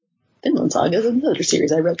Vinland Saga is another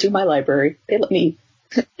series I read through my library. They let me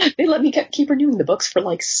keep renewing the books for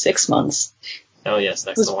like 6 months. Oh yes,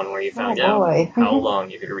 that's the one where you found out how long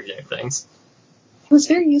you could read things. It was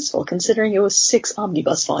very useful considering it was 6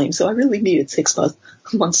 omnibus volumes, so I really needed 6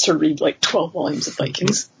 months to read like 12 volumes of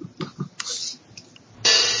Vikings.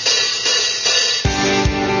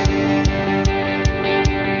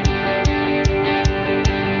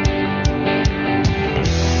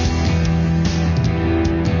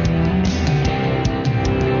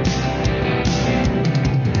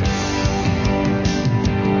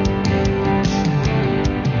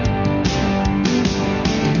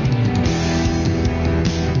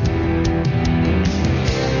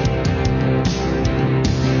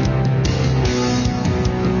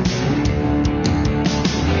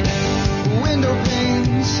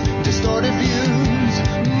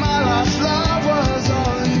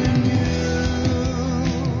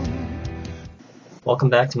 Welcome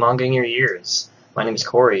back to Manga in Your Ears. My name is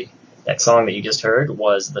Corey. That song that you just heard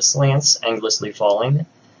was The Slants, Endlessly Falling.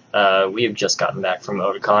 We have just gotten back from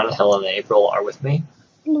Otakon. Helen and April are with me.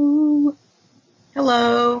 Hello.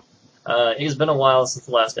 Hello. It has been a while since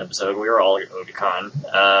the last episode. We were all at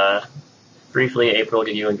Otakon. Briefly, April,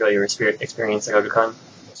 did you enjoy your experience at Otakon?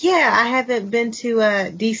 Yeah, I haven't been to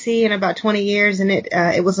DC in about 20 years, and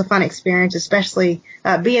it was a fun experience, especially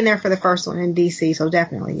being there for the first one in DC, so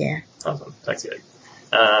definitely, yeah. Awesome. That's good.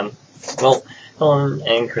 Well, Helen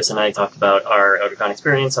and Chris and I talked about our Otakon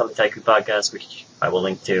experience on the Taiku podcast, which I will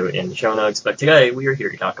link to in the show notes, but today we are here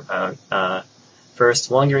to talk about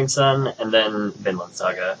first Wandering Sun and then Vinland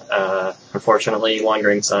Saga. Unfortunately,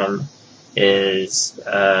 Wandering Sun is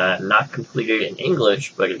not completed in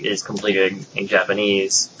English, but it is completed in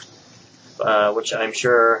Japanese, which I'm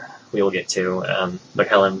sure we will get to. But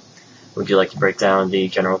Helen, would you like to break down the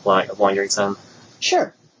general plot of Wandering Sun?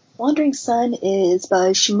 Sure. Wandering Sun is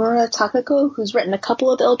by Shimura Takako, who's written a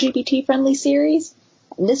couple of LGBT-friendly series.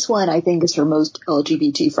 And this one, I think, is her most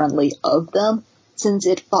LGBT-friendly of them, since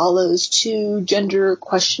it follows 2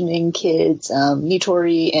 gender-questioning kids,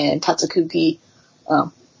 Nitori and Takatsuki.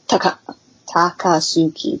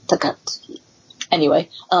 Anyway,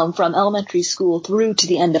 from elementary school through to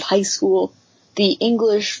the end of high school. The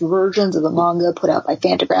English versions of the manga put out by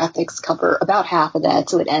Fantagraphics cover about half of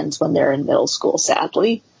that, so it ends when they're in middle school,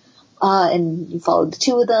 sadly. And you follow the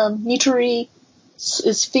 2 of them. Nitori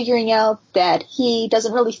is figuring out that he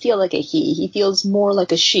doesn't really feel like a he. He feels more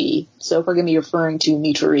like a she. So if we're going to be referring to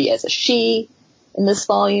Nitori as a she in this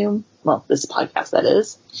volume, well, this podcast, that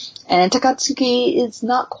is. And Takatsuki is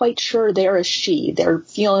not quite sure they're a she. They're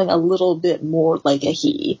feeling a little bit more like a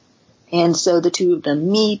he. And so the 2 of them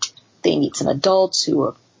meet. They meet some adults who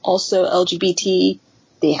are also LGBT.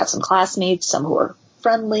 They have some classmates, some who are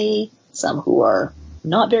friendly, some who are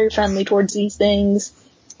not very friendly towards these things.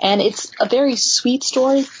 And it's a very sweet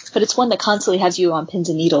story, but it's one that constantly has you on pins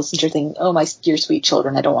and needles since you're thinking, oh, my dear sweet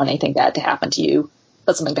children, I don't want anything bad to happen to you.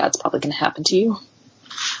 But something bad's probably going to happen to you.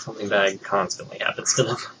 Something bad constantly happens to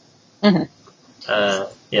them. Mm-hmm.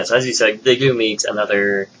 Yes, as you said, they do meet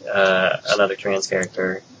another trans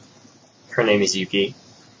character. Her name is Yuki.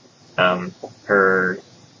 She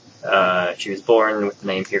was born with the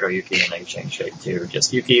name Hiroyuki and then changed it to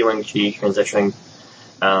just Yuki when she transitioned.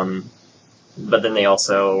 But then they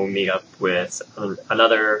also meet up with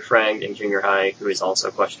another friend in junior high who is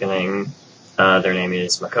also questioning. Their name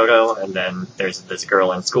is Makoto, and then there's this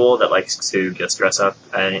girl in school that likes to just dress up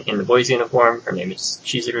in the boys' uniform. Her name is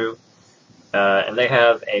Chizuru. And they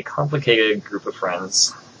have a complicated group of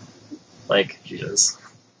friends. Like, Jesus.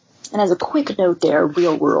 And as a quick note there,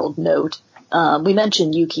 real world note, we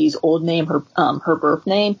mentioned Yuki's old name, her birth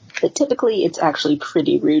name, but typically it's actually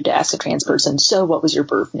pretty rude to ask a trans person, so what was your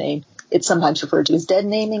birth name? It's sometimes referred to as dead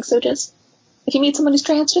naming, so just, if you meet someone who's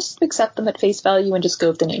trans, just accept them at face value and just go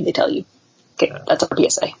with the name they tell you. Okay, that's our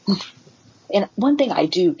PSA. And one thing I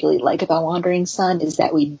do really like about Wandering Sun is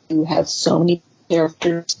that we do have so many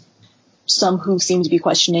characters, some who seem to be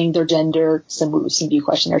questioning their gender, some who seem to be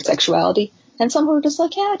questioning their sexuality, and some who are just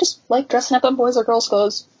like, yeah, I just like dressing up in boys' or girls'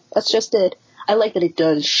 clothes. That's just it. I like that it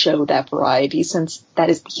does show that variety, since that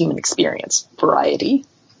is the human experience, variety.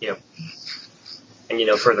 Yep.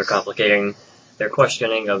 And, further complicating their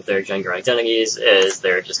questioning of their gender identities is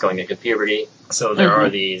they're just going into puberty. So there are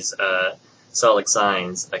these solid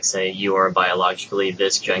signs that say you are biologically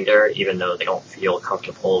this gender, even though they don't feel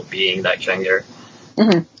comfortable being that gender.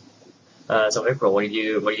 Mm-hmm. So April, what do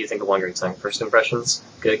you think of Wandering Sun? First impressions?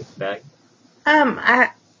 Good? Bad?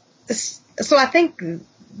 I think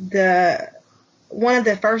one of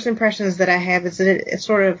the first impressions that I have is that it's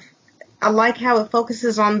sort of, I like how it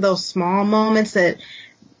focuses on those small moments that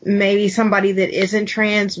maybe somebody that isn't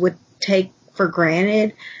trans would take for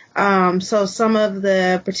granted. So some of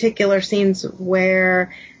the particular scenes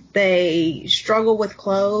where they struggle with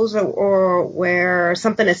clothes or where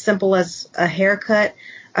something as simple as a haircut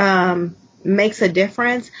makes a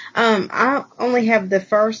difference. I only have the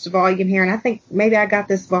first volume here, and I think maybe I got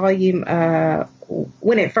this volume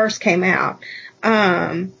when it first came out.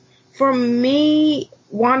 For me,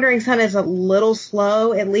 Wandering Sun is a little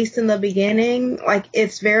slow, at least in the beginning. Like,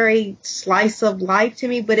 it's very slice of life to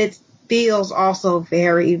me, but it feels also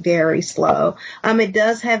very, very slow. It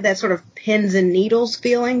does have that sort of pins and needles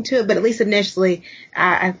feeling to it, but at least initially,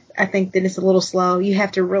 I think that it's a little slow. You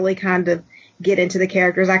have to really kind of get into the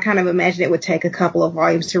characters. I kind of imagine it would take a couple of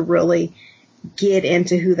volumes to really get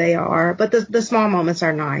into who they are, but the small moments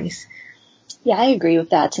are nice. Yeah, I agree with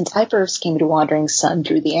that. Since I first came to Wandering Sun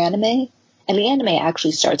through the anime, and the anime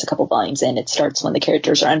actually starts a couple volumes in. It starts when the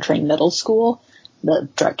characters are entering middle school. The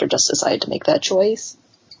director just decided to make that choice.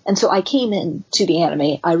 And so I came into the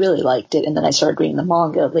anime, I really liked it, and then I started reading the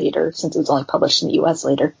manga later, since it was only published in the US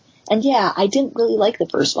later. And yeah, I didn't really like the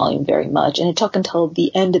first volume very much, and it took until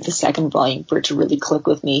the end of the second volume for it to really click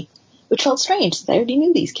with me, which felt strange, since I already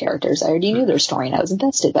knew these characters, I already knew their story, and I was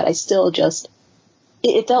invested, but I still just,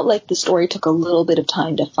 it felt like the story took a little bit of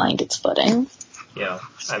time to find its footing. Yeah,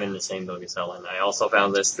 I'm in the same boat as Ellen. I also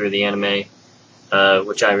found this through the anime,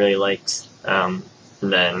 which I really liked, and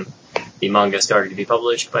then the manga started to be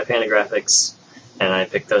published by Fantagraphics, and I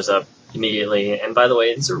picked those up immediately. And by the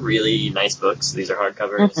way, these are really nice books. These are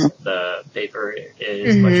hardcovers. Mm-hmm. The paper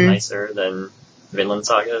is much nicer than Vinland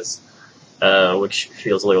Sagas, which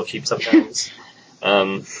feels a little cheap sometimes.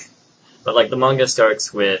 But like the manga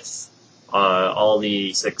starts with all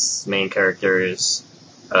the 6 main characters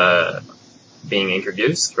being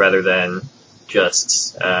introduced, rather than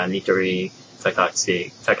just Nitori,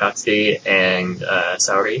 Takatsuki, and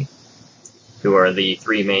Saori, who are the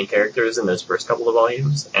 3 main characters in those first couple of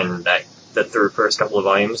volumes, and that the first couple of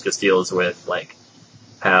volumes just deals with like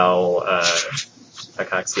how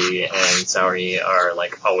Takatsuki and Saori are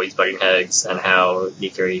like always butting heads, and how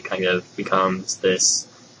Nitori kind of becomes this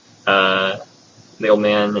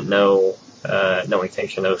middleman, no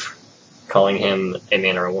intention of calling him a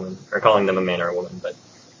man or a woman, or calling them a man or a woman, but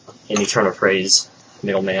in the turn of phrase,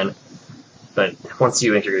 middleman. But once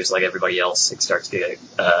you introduce like everybody else, it starts to get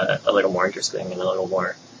a little more interesting and a little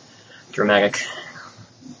more dramatic.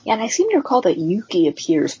 Yeah, and I seem to recall that Yuki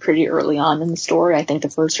appears pretty early on in the story, I think the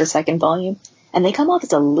first or second volume, and they come off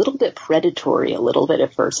as a little bit predatory, a little bit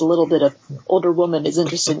at first, a little bit of older woman is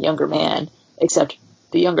interested in younger man, except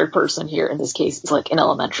the younger person here in this case is like in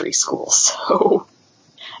elementary school, so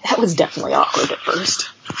that was definitely awkward at first.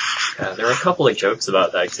 Yeah, there were a couple of jokes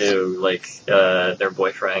about that too, like their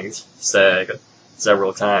boyfriend said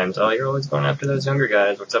several times, "Oh, you're always going after those younger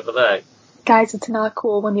guys, what's up with that?" Guys, it's not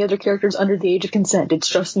cool when the other character's under the age of consent, it's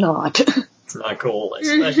just not. It's not cool,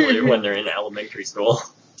 especially when they're in elementary school.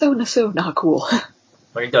 So not cool.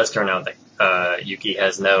 But it does turn out that Yuki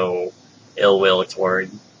has no ill will toward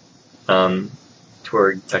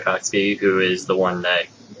Takatsuki, who is the one that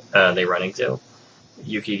they run into.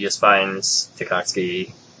 Yuki just finds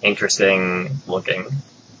Takatsuki interesting looking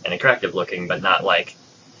and attractive looking, but not like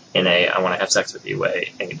in a I want to have sex with you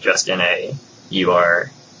way, and just in a you are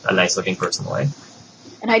a nice looking person way.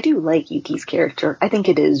 And I do like Yuki's character. I think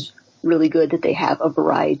it is really good that they have a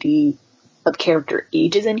variety of character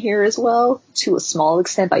ages in here as well, to a small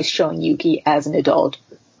extent, by showing Yuki as an adult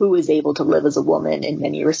who is able to live as a woman in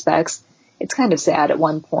many respects. It's kind of sad at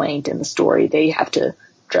one point in the story they have to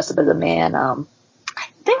dress up as a man.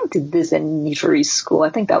 They did this in Nitori's school. I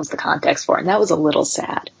think that was the context for it, and that was a little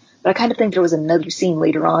sad. But I kind of think there was another scene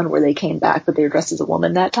later on where they came back, but they were dressed as a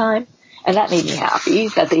woman that time, and that made me happy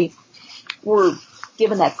that they were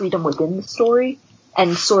given that freedom within the story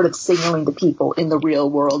and sort of signaling to people in the real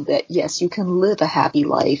world that, yes, you can live a happy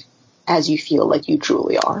life as you feel like you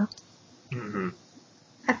truly are. Mm-hmm.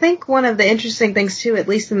 I think one of the interesting things, too, at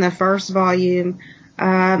least in the first volume,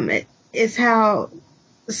 is how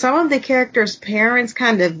some of the characters' parents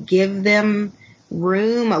kind of give them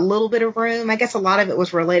room, a little bit of room. I guess a lot of it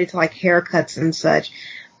was related to like haircuts and such.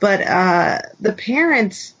 But the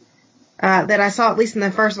parents that I saw, at least in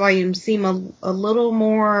the first volume, seem a little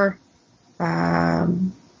more,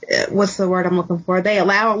 what's the word I'm looking for? They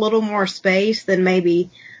allow a little more space than maybe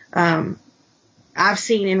I've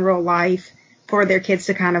seen in real life for their kids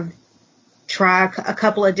to kind of try a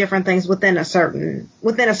couple of different things within a certain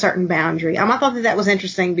boundary. I thought that was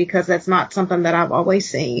interesting because that's not something that I've always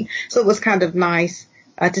seen. So it was kind of nice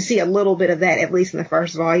to see a little bit of that, at least in the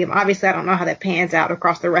first volume. Obviously, I don't know how that pans out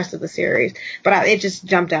across the rest of the series, but it just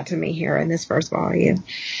jumped out to me here in this first volume.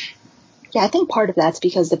 Yeah, I think part of that's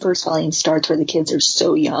because the first volume starts where the kids are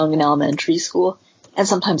so young in elementary school, and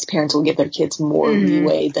sometimes parents will give their kids more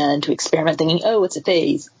leeway than to experiment, thinking, oh, it's a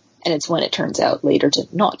phase, and it's when it turns out later to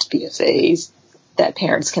not be a phase that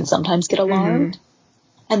parents can sometimes get alarmed.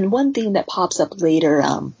 And one thing that pops up later,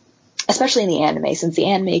 especially in the anime, since the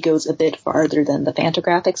anime goes a bit farther than the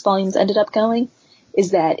Fantagraphics volumes ended up going,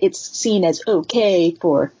 is that it's seen as okay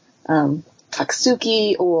for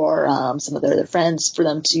Katsuki or some of their other friends for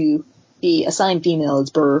them to be assigned female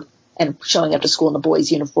as birth and showing up to school in a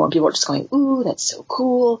boy's uniform. People are just going, ooh, that's so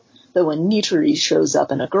cool. But when Nitori shows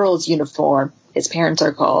up in a girl's uniform, his parents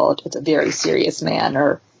are called, it's a very serious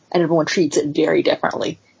manner, and everyone treats it very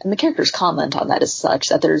differently. And the characters comment on that as such,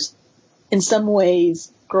 that there's, in some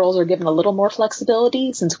ways, girls are given a little more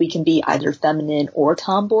flexibility, since we can be either feminine or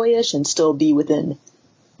tomboyish and still be within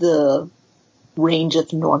the range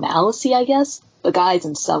of normalcy, I guess. But guys,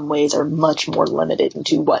 in some ways, are much more limited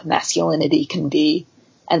into what masculinity can be.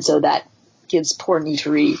 And so that gives poor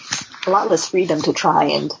Nitori a lot less freedom to try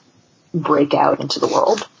and break out into the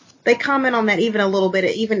world. They comment on that even a little bit,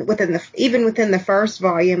 even within the first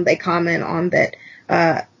volume. They comment on that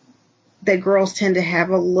that girls tend to have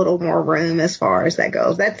a little more room as far as that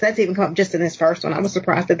goes. That's even come up just in this first one. I was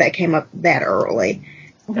surprised that came up that early.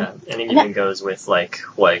 Yeah, and it even goes with like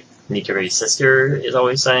what Nitori's sister is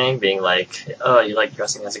always saying, being like, "Oh, you like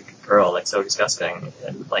dressing as a girl, like so disgusting,"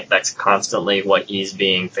 and like that's constantly what he's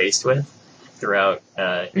being faced with throughout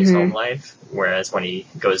his home life. Whereas when he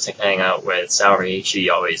goes to hang out with Saori, she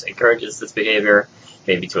always encourages this behavior,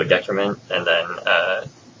 maybe to a detriment. And then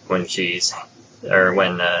when Nitori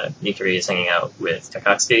is hanging out with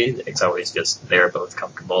Takatsuki, it's always just they're both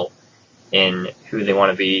comfortable in who they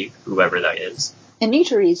want to be, whoever that is. And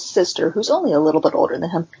Nitori's sister, who's only a little bit older than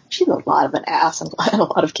him, she's a lot of an ass in a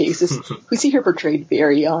lot of cases. We see her portrayed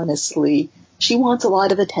very honestly. She wants a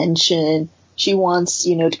lot of attention. She wants,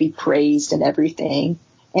 to be praised and everything.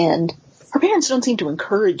 And her parents don't seem to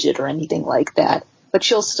encourage it or anything like that. But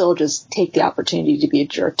she'll still just take the opportunity to be a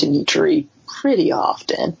jerk to Nitori pretty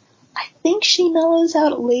often. I think she mellows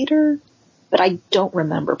out later, but I don't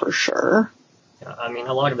remember for sure. Yeah, I mean,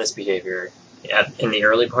 a lot of this behavior in the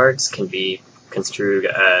early parts can be construed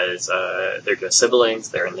as they're just siblings,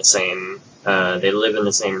 they're in the same, they live in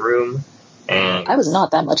the same room, and... I was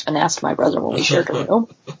not that much of an ass to my brother when we shared a room.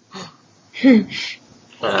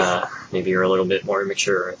 Maybe you're a little bit more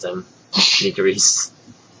mature than Nitori's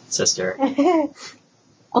sister.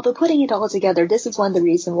 Although putting it all together, this is one of the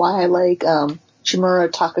reasons why I like Shimura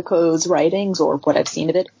Takako's writings, or what I've seen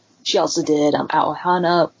of it. She also did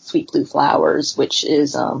Aohana, Sweet Blue Flowers, which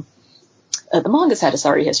is... the manga's had a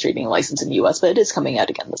sorry history being licensed in the US, but it is coming out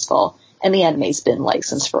again this fall, and the anime's been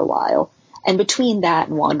licensed for a while. And between that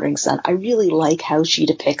and Wandering Sun, I really like how she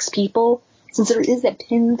depicts people, since there is that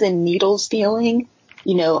pins and needles feeling,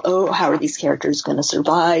 how are these characters going to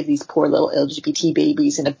survive, these poor little LGBT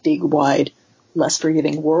babies in a big, wide, less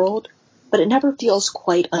forgiving world? But it never feels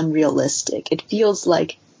quite unrealistic. It feels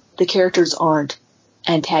like the characters aren't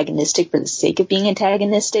antagonistic for the sake of being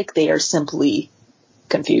antagonistic, they are simply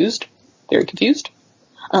confused. Very confused.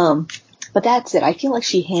 But that's it. I feel like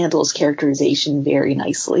she handles characterization very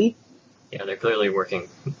nicely. Yeah, they're clearly working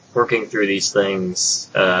through these things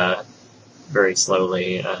very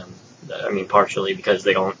slowly. Partially because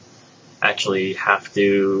they don't actually have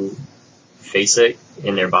to face it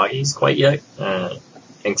in their bodies quite yet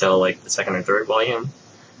until like the second or third volume.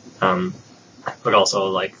 But also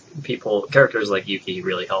like characters like Yuki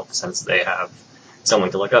really help, since they have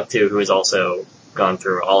someone to look up to who has also gone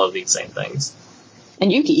through all of these same things.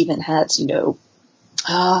 And Yuki even has,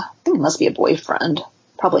 I think it must be a boyfriend,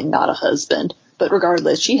 probably not a husband, but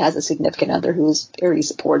regardless, she has a significant other who is very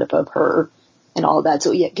supportive of her and all that.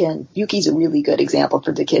 So again, Yuki's a really good example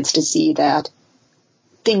for the kids to see that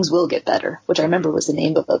things will get better, which I remember was the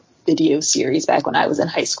name of a video series back when I was in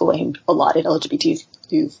high school aimed a lot at LGBT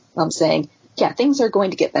youth. Saying, yeah, things are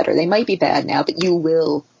going to get better. They might be bad now, but you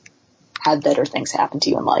will have better things happen to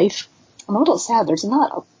you in life. I'm a little sad there's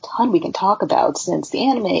not a ton we can talk about, since the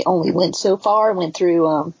anime only went so far, went through,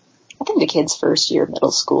 I think the kids' first year of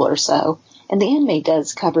middle school or so. And the anime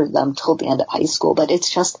does cover them till the end of high school, but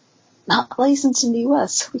it's just not licensed in the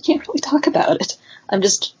US. We can't really talk about it. I'm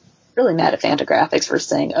just really mad at Fantagraphics for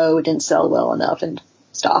saying, oh, it didn't sell well enough and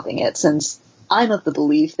stopping it, since I'm of the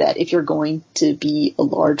belief that if you're going to be a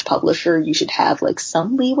large publisher, you should have like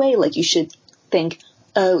some leeway. Like you should think,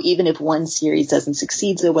 oh, even if one series doesn't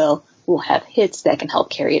succeed so well, we'll have hits that can help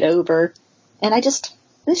carry it over. And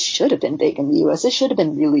this should have been big in the US. This should have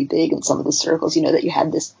been really big in some of the circles, that you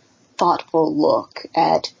had this thoughtful look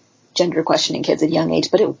at gender questioning kids at a young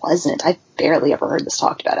age, but it wasn't. I barely ever heard this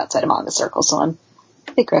talked about outside of manga circles, so I'm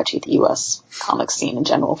a bit grouchy at the U.S. comics scene in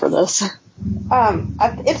general for this.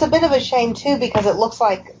 It's a bit of a shame too, because it looks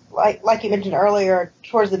like you mentioned earlier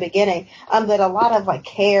towards the beginning, that a lot of like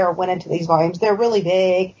care went into these volumes. They're really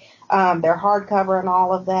big. They're hardcover and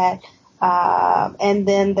all of that. And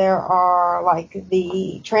then there are like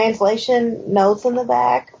the translation notes in the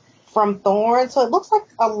back from Thorn. So it looks like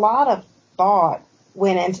a lot of thought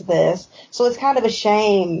went into this. So it's kind of a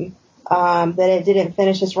shame that it didn't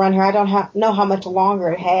finish its run here. I don't know how much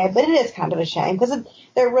longer it had, but it is kind of a shame because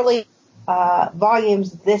they're really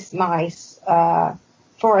volumes this nice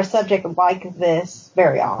for a subject like this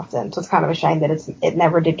very often. So it's kind of a shame that it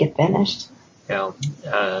never did get finished. Yeah.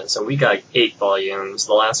 So we got 8 volumes.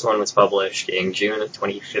 The last one was published in June of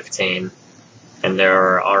 2015, and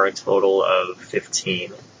there are a total of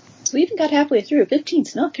 15. So we even got halfway through.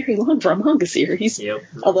 15's not very long for a manga series. Yep.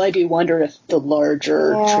 Although I do wonder if the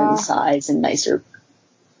larger trim size and nicer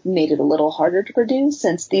made it a little harder to produce,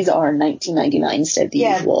 since these are $19.99 instead of the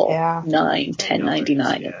usual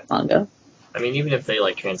 $10.99 manga. I mean, even if they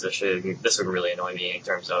like transition, this would really annoy me in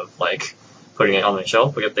terms of like putting it on the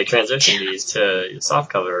shelf. But if they transition these to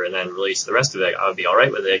softcover and then release the rest of it, I would be all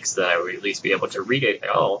right with it because then I would at least be able to read it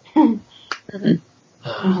all.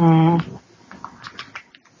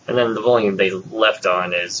 And then the volume they left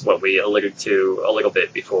on is what we alluded to a little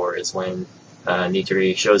bit before, is when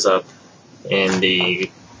Nitori shows up in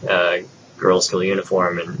the girl school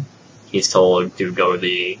uniform and he's told to go to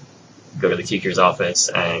the teacher's office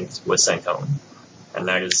and was sent home. And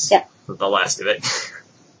that is the last of it.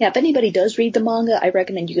 Yeah, if anybody does read the manga, I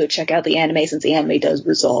recommend you go check out the anime, since the anime does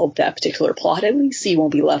resolve that particular plot at least, so you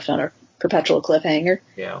won't be left on a perpetual cliffhanger.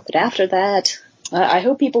 Yeah. But after that, I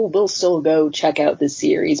hope people will still go check out this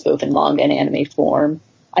series, both in manga and anime form.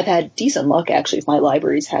 I've had decent luck, actually, with my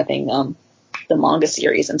libraries having the manga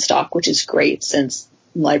series in stock, which is great, since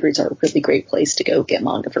libraries are a really great place to go get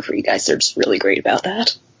manga for free, guys. They're just really great about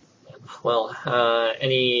that. Well,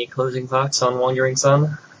 any closing thoughts on Wandering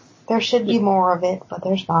Sun? There should be more of it, but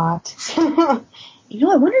there's not. You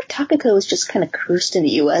know, I wonder if Takako is just kind of cursed in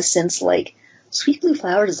the U.S. since, like, Sweet Blue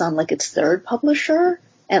Flowers is on, like, its 3rd publisher,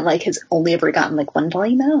 and, like, has only ever gotten, like, 1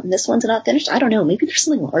 volume out, and this one's not finished. I don't know. Maybe there's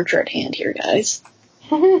something larger at hand here, guys.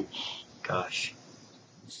 Gosh.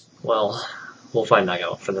 Well, we'll find that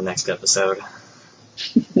out for the next episode.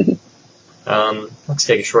 Let's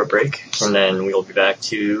take a short break, and then we'll be back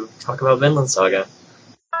to talk about Vinland Saga.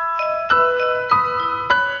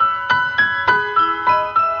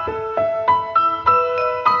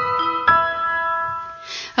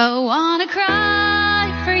 I wanna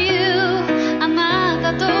cry for you あな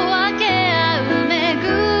たと分け合う恵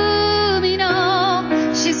みの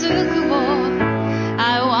雫を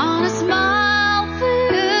I wanna smile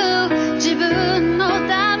for you 自分の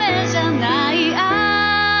ためじゃない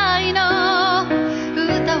愛の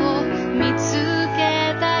歌を見つ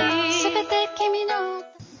けたい全て君の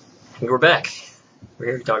And we're back. We're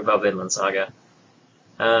here to talk about Vinland Saga.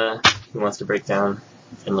 Who wants to break down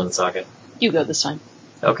Vinland Saga? You go this time.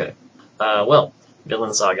 Okay. Well,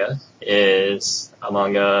 Vinland Saga is a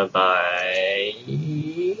manga by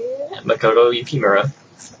Makoto Yukimura,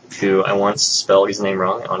 who I once spelled his name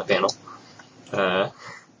wrong on a panel. He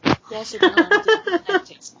also did Planet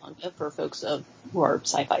Taste manga for folks who are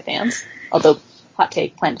sci-fi fans. Although, hot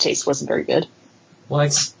take, Planet Taste wasn't very good.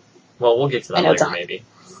 What? Well, we'll get to that later, maybe.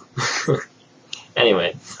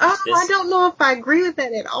 Anyway. I don't know if I agree with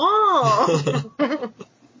that at all.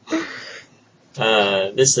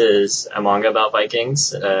 This is a manga about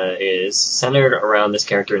Vikings. It is centered around this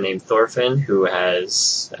character named Thorfinn, who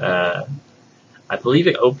has, I believe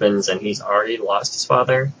it opens and he's already lost his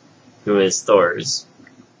father, who is Thor's.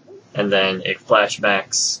 And then it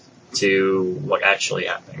flashbacks to what actually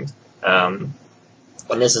happened.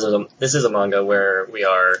 And this is a manga where we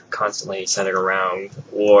are constantly centered around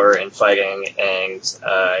war and fighting and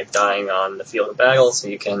dying on the field of battle, so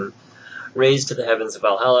you can raise to the heavens of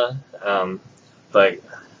Valhalla. But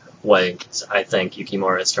what I think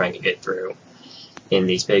Yukimura is trying to get through in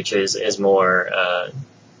these pages is more,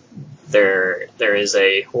 there is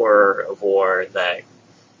a horror of war that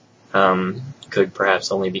could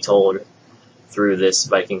perhaps only be told through this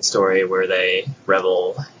Viking story where they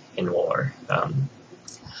revel in war.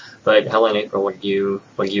 But Helen, April, what do you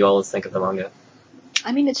all think of the manga?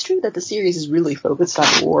 I mean, it's true that the series is really focused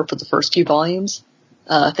on war for the first few volumes,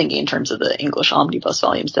 thinking in terms of the English omnibus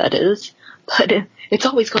volumes, that is. But it's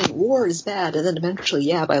always going, war is bad, and then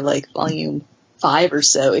eventually, by like volume 5 or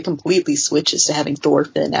so, it completely switches to having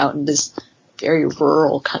Thorfinn out in this very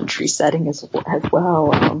rural country setting as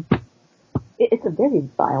well. It's a very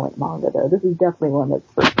violent manga, though. This is definitely one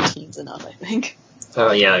that's for teens enough, I think.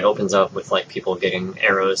 Oh yeah, it opens up with like people getting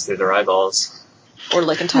arrows through their eyeballs. Or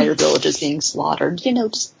like entire villages being slaughtered,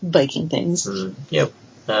 just Viking things. Yep.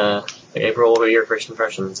 April, what were your first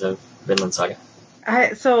impressions of Vinland Saga?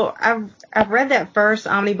 So I've read that first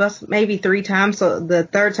omnibus maybe 3 times. So the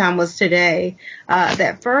third time was today.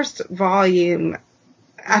 That first volume,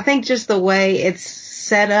 I think just the way it's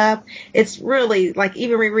set up, it's really like,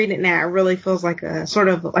 even rereading it now, it really feels like a sort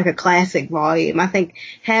of like a classic volume. I think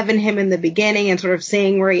having him in the beginning and sort of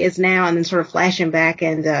seeing where he is now and then sort of flashing back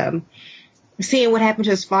and, seeing what happened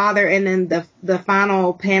to his father, and then the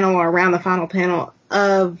final panel, or around the final panel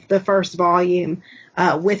of the first volume,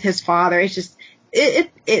 with his father. It's just,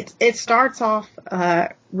 it starts off,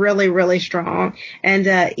 really, really strong.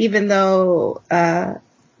 And, even though,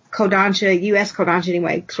 Kodansha, US Kodansha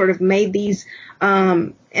anyway, sort of made these,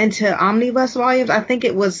 into omnibus volumes, I think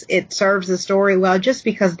it serves the story well, just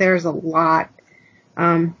because there's a lot,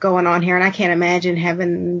 going on here. And I can't imagine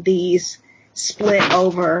having these split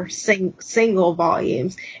over single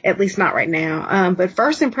volumes, at least not right now. But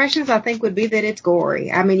first impressions, I think, would be that it's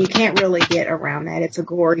gory. I mean, you can't really get around that. It's a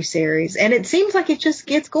gory series, and it seems like it just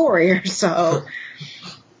gets gorier. So,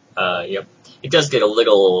 yep, it does get a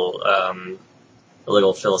little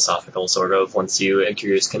philosophical, sort of, once you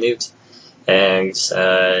introduce Canute and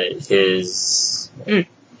his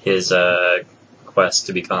quest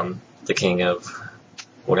to become the king of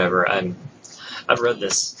whatever. I've read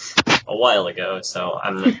this a while ago, so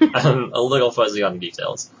I'm a little fuzzy on the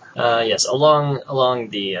details. Yes, along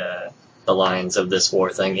the lines of this war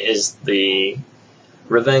thing is the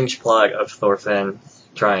revenge plot of Thorfinn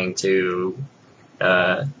trying to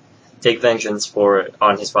take vengeance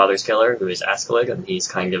on his father's killer, who is Askeladd, and he's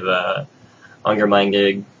kind of a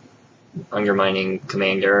undermining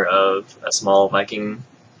commander of a small Viking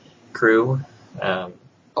crew. What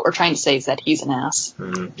we're trying to say is that he's an ass.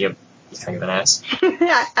 Yep. He's kind of an ass.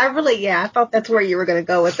 I thought that's where you were going to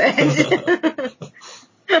go with that.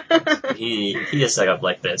 He is set up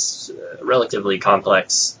like this relatively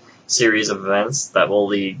complex series of events that will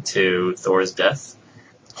lead to Thor's death.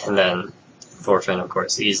 And then Thorfinn, of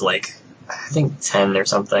course, he's like, I think 10 or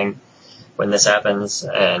something when this happens,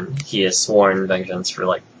 and he has sworn vengeance for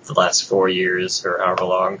like the last 4 years or however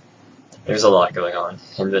long. There's a lot going on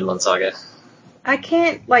in Vinland Saga. I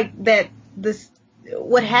can't,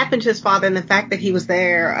 what happened to his father and the fact that he was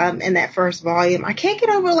there in that first volume, I can't get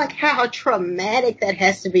over how traumatic that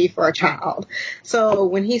has to be for a child. So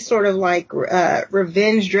when he's sort of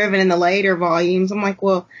revenge driven in the later volumes, I'm like,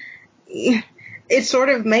 well, it sort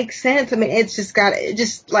of makes sense. I mean, it's just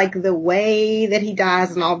the way that he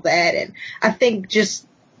dies and all that. And I think just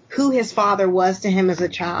who his father was to him as a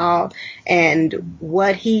child and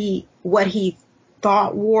what he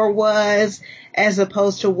thought war was as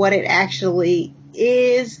opposed to what it actually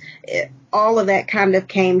is, all of that kind of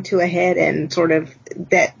came to a head, and sort of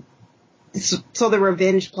that, so the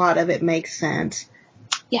revenge plot of it makes sense.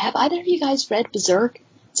 Yeah, have either of you guys read Berserk?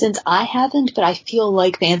 Since I haven't, but I feel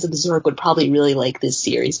like fans of Berserk would probably really like this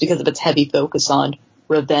series because of its heavy focus on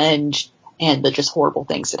revenge and the just horrible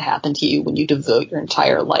things that happen to you when you devote your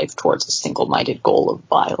entire life towards a single-minded goal of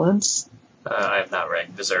violence. I have not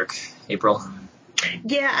read Berserk. April?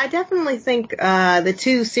 Yeah, I definitely think the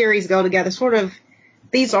two series go together. Sort of,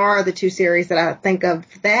 these are the two series that I think of.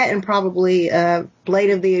 That and probably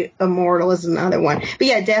Blade of the Immortal is another one. But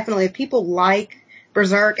yeah, definitely, if people like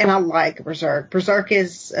Berserk, and I like Berserk. Berserk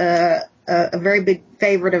is a very big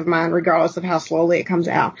favorite of mine, regardless of how slowly it comes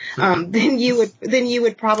out. Then you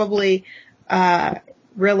would probably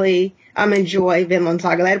really enjoy Vinland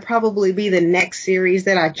Saga. That'd probably be the next series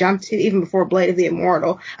that I jump to, even before Blade of the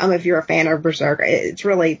Immortal. If you're a fan of Berserk,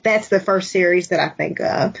 that's the first series that I think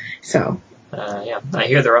of. So. Yeah, I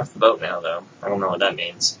hear they're off the boat now, though. I don't know what that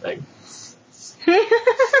means.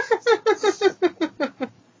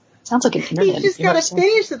 Sounds like an internet. You just gotta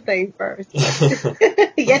finish the thing first.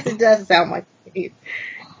 Yes, it does sound like it.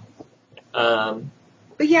 But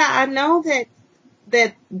yeah, I know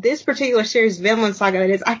that this particular series, Vinland Saga, that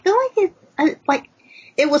is, I feel like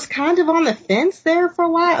it was kind of on the fence there for a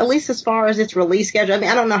while, at least as far as its release schedule. I mean,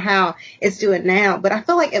 I don't know how it's doing now, but I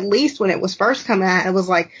feel like at least when it was first coming out, it was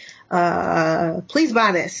like, please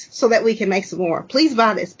buy this so that we can make some more. Please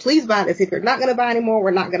buy this. Please buy this. If you're not going to buy any more,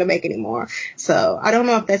 we're not going to make any more. So I don't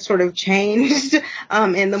know if that sort of changed,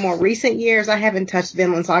 in the more recent years. I haven't touched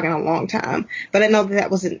Vinland Saga in a long time, but I know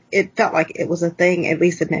it felt like it was a thing, at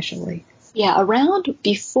least initially. Yeah, around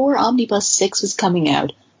before Omnibus 6 was coming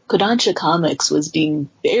out, Kodansha Comics was being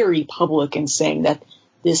very public in saying that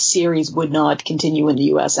this series would not continue in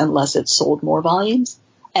the US unless it sold more volumes.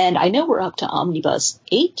 And I know we're up to Omnibus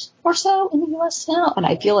 8 or so in the US now, and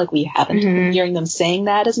I feel like we haven't been hearing them saying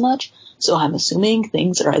that as much. So I'm assuming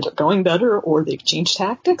things are either going better or they've changed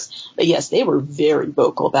tactics. But yes, they were very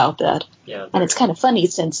vocal about that. Yeah, and it's kind of funny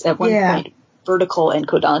since at one point Vertical and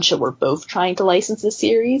Kodansha were both trying to license this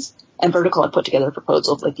series. And Vertical had put together a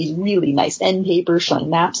proposal of like these really nice end papers showing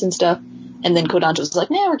maps and stuff. And then Kodansha was like,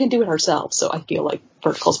 nah, we're going to do it ourselves. So I feel like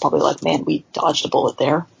Vertical's probably like, man, we dodged a bullet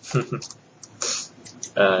there.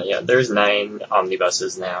 Yeah, there's 9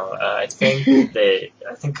 omnibuses now. I think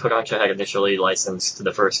Kodansha had initially licensed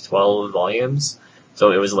the first 12 volumes,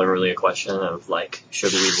 so it was literally a question of like,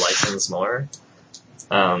 should we license more?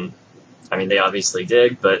 I mean, they obviously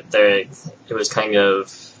did, but it was kind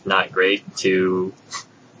of not great to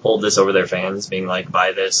hold this over their fans, being like,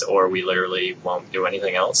 buy this or we literally won't do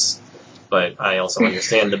anything else. But I also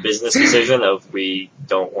understand the business decision of we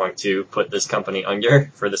don't want to put this company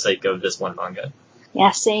under for the sake of this one manga.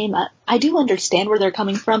 Yeah, same. I do understand where they're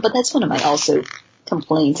coming from, but that's one of my also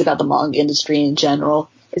complaints about the manga industry in general,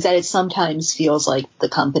 is that it sometimes feels like the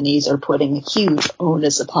companies are putting a huge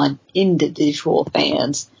onus upon individual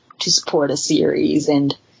fans to support a series,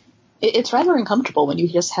 and it's rather uncomfortable when you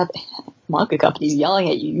just have manga companies yelling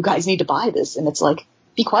at you, you guys need to buy this, and it's like,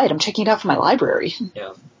 be quiet, I'm checking it out from my library.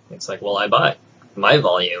 Yeah, it's like, well, I bought my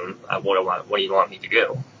volume, what do you want me to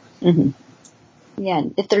do? Mm-hmm. Yeah,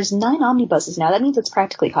 and if there's 9 omnibuses now, that means it's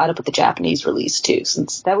practically caught up with the Japanese release, too,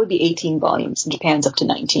 since that would be 18 volumes, and Japan's up to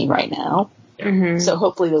 19 right now. Yeah. So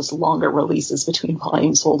hopefully those longer releases between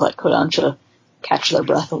volumes will let Kodansha catch their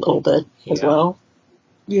breath a little bit as well.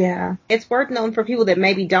 Yeah. It's worth noting for people that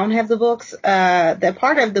maybe don't have the books, that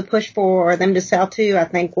part of the push for them to sell too, I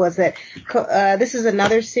think, was that this is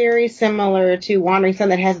another series similar to Wandering Sun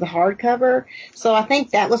that has the hardcover. So I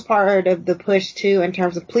think that was part of the push too in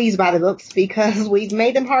terms of please buy the books, because we've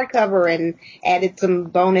made them hardcover and added some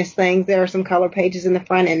bonus things. There are some color pages in the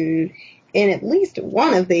front and in at least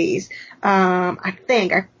one of these. I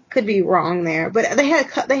think I could be wrong there, but they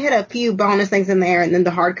had a few bonus things in there, and then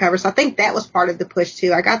the hardcover. So I think that was part of the push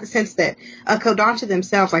too. I got the sense that Kodansha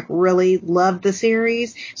themselves like really loved the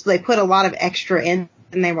series, so they put a lot of extra in,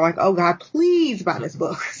 and they were like, "Oh God, please buy this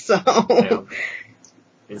book." So, yeah.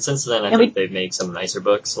 And since then, I think they've made some nicer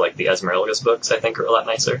books, like the Esmeralda's books. I think are a lot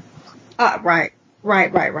nicer. Right.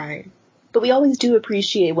 But we always do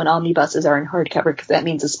appreciate when omnibuses are in hardcover, because that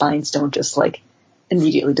means the spines don't just like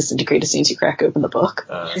immediately disintegrate as soon as you crack open the book.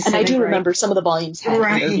 And I do remember some of the volumes had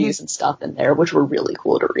interviews and stuff in there, which were really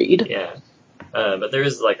cool to read. Yeah. But there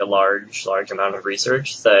is like a large amount of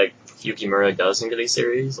research that Yukimura does into these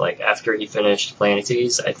series. Like after he finished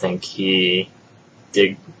Planetes, I think he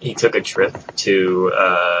took a trip to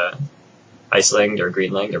Iceland or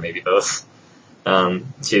Greenland or maybe both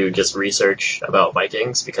to just research about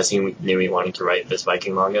Vikings, because he knew he wanted to write this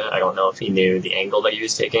Viking manga. I don't know if he knew the angle that he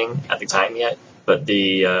was taking at the time yet, but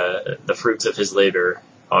the fruits of his labor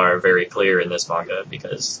are very clear in this manga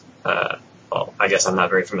because, well, I guess I'm not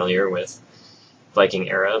very familiar with Viking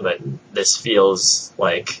era, but this feels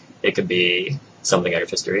like it could be something out of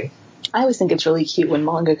history. I always think it's really cute when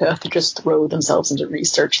mangaka just throw themselves into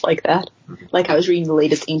research like that. Like I was reading the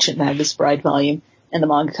latest Ancient Magus Bride volume, and the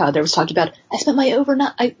mangaka there was talking about,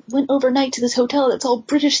 I went overnight to this hotel that's all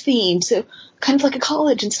British themed, so kind of like a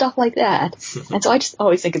college and stuff like that. And so I just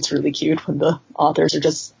always think it's really cute when the authors are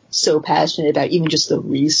just so passionate about even just the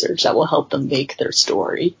research that will help them make their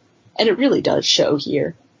story. And it really does show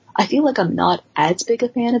here. I feel like I'm not as big a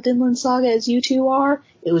fan of Vinland Saga as you two are.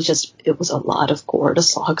 It was a lot of gore to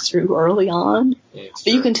slog through early on. Yeah,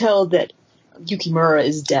 but you can tell that Yukimura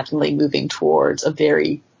is definitely moving towards a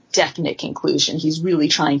very definite conclusion. He's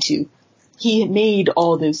really he made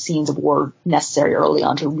all those scenes of war necessary early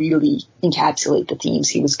on to really encapsulate the themes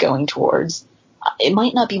he was going towards. It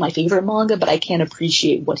might not be my favorite manga, but I can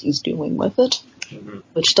appreciate what he's doing with it.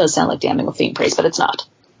 Which does sound like damning with faint praise, but it's not.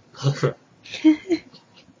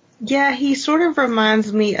 Yeah, he sort of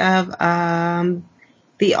reminds me of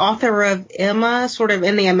the author of Emma, sort of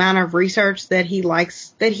in the amount of research that he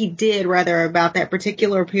did about that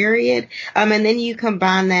particular period. And then you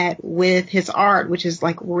combine that with his art, which is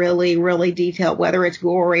like really, really detailed, whether it's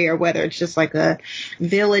gory or whether it's just like a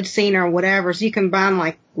village scene or whatever. So you combine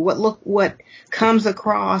like what comes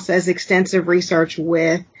across as extensive research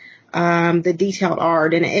with the detailed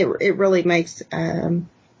art, and it really makes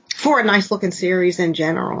for a nice looking series in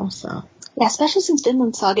general. So yeah, especially since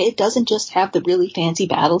Vinland Saga, it doesn't just have the really fancy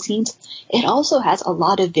battle scenes. It also has a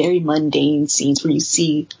lot of very mundane scenes where you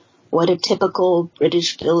see what a typical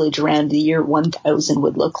British village around the year 1000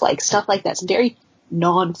 would look like. Stuff like that. Some very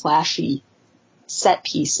non-flashy set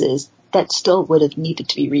pieces that still would have needed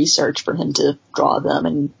to be researched for him to draw them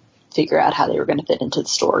and figure out how they were going to fit into the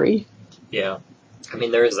story. Yeah. I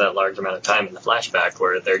mean, there is that large amount of time in the flashback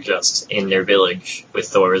where they're just in their village with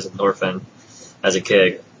Thors and Thorfinn as a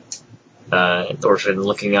kid. Thorfinn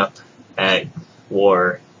looking up at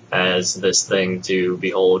war as this thing to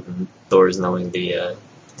behold, and Thor's knowing the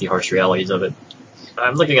harsh realities of it.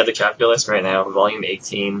 I'm looking at the chapter list right now. Volume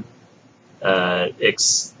 18,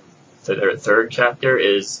 its third chapter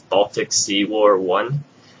is Baltic Sea War 1,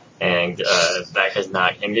 and that has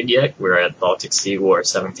not ended yet. We're at Baltic Sea War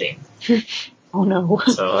 17. Oh no.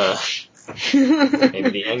 So maybe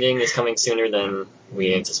the ending is coming sooner than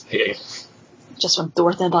we anticipated. Just when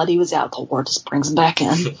Thorfinn thought he was out, the war just brings him back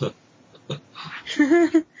in.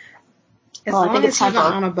 As long as he's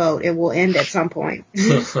not on a boat, it will end at some point.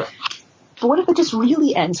 But what if it just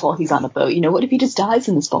really ends while he's on a boat? You know, what if he just dies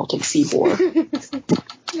in this Baltic Sea War?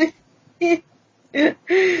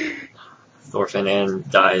 Thorfinn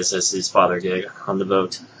dies as his father did on the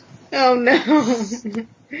boat. Oh no.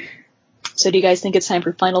 So do you guys think it's time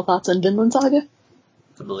for final thoughts on Vinland Saga?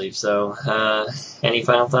 I believe so. Any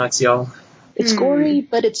final thoughts, y'all? It's gory,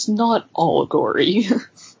 but it's not all gory.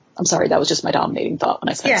 I'm sorry, that was just my dominating thought when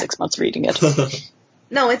I spent 6 months reading it.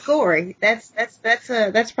 No, it's gory. That's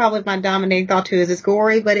probably my dominating thought too. Is it's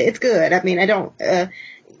gory, but it's good. I mean, I don't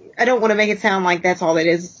want to make it sound like that's all it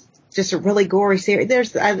is. Just a really gory series.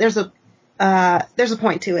 There's a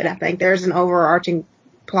point to it. I think there's an overarching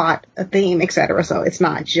plot, a theme, etc. So it's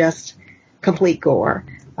not just complete gore.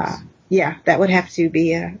 That would have to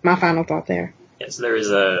be my final thought there. Yes, there is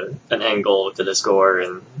an end goal to this gore,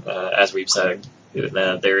 and as we've said,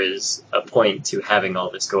 there is a point to having all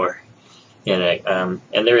this gore in it. And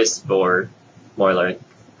there is gore, more like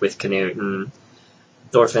with Canute, and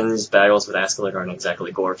Thorfinn's battles with Askeladd aren't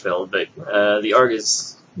exactly gore-filled, but the art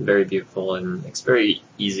is very beautiful, and it's very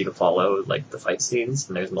easy to follow, like the fight scenes,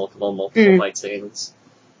 and there's multiple fight scenes,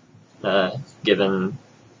 given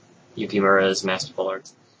Yukimura's masterful art.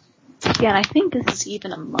 Yeah, and I think this is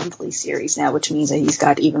even a monthly series now, which means that he's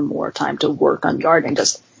got even more time to work on the art and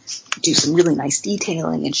just do some really nice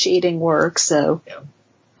detailing and shading work. So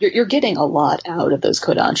you're getting a lot out of those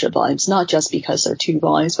Kodansha volumes, not just because they're 2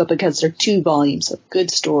 volumes, but because they're 2 volumes of good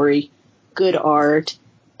story, good art,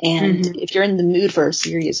 and if you're in the mood for a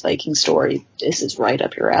serious Viking story, this is right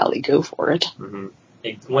up your alley. Go for it. Mm-hmm.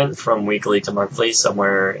 It went from weekly to monthly,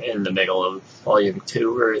 somewhere in the middle of volume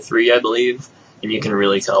 2 or 3, I believe. And you can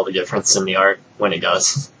really tell the difference in the art when it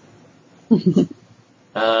does.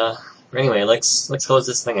 Anyway, let's close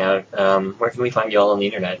this thing out. Where can we find y'all on the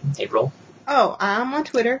internet, April? Oh, I'm on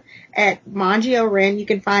Twitter at MangioRen. You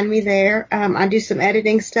can find me there. I do some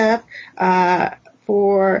editing stuff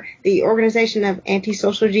for the Organization of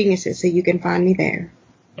Antisocial Geniuses, so you can find me there.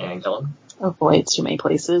 And Kellen? Oh boy, it's too many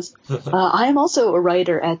places. I am also a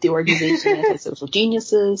writer at the Organization of Antisocial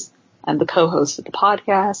Geniuses. I'm the co-host of the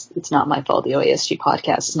podcast. It's not my fault the OASG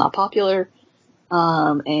podcast is not popular.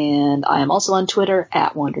 And I am also on Twitter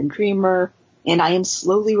at Wandering Dreamer. And I am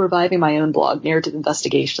slowly reviving my own blog, Narrative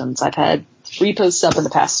Investigations. I've had 3 posts up in the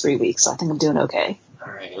past 3 weeks, so I think I'm doing okay.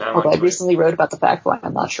 All right. Although I recently wrote about the fact why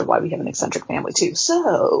I'm not sure why we have an eccentric family too.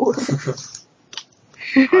 So.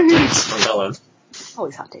 Hot takes from Helen.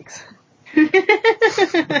 Always hot takes.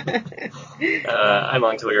 I'm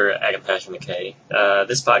on Twitter at PassionMcKay.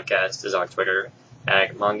 This podcast is on Twitter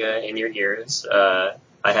at Manga in Your Ears.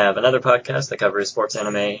 I have another podcast that covers sports,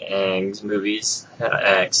 anime, and movies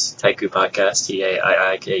at Taiku Podcast,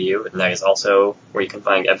 Taiiku, and that is also where you can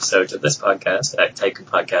find episodes of this podcast at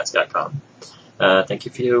taikupodcast.com.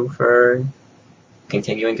 Thank you for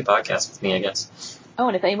continuing to podcast with me, I guess. Oh,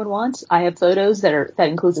 and if anyone wants, I have photos that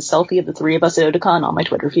includes a selfie of the 3 of us at Otakon on my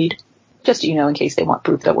Twitter feed. Just, in case they want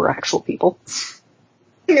proof that we're actual people.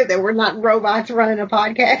 That we're not robots running a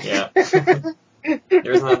podcast. Yeah.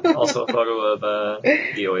 There's also a photo of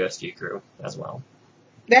the OSG crew as well.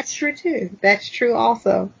 That's true, too. That's true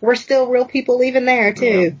also. We're still real people even there, too.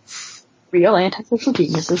 Yeah. Real antisocial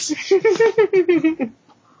geniuses.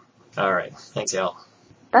 All right. Thanks, y'all.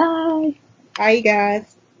 Bye. Bye, you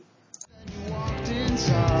guys.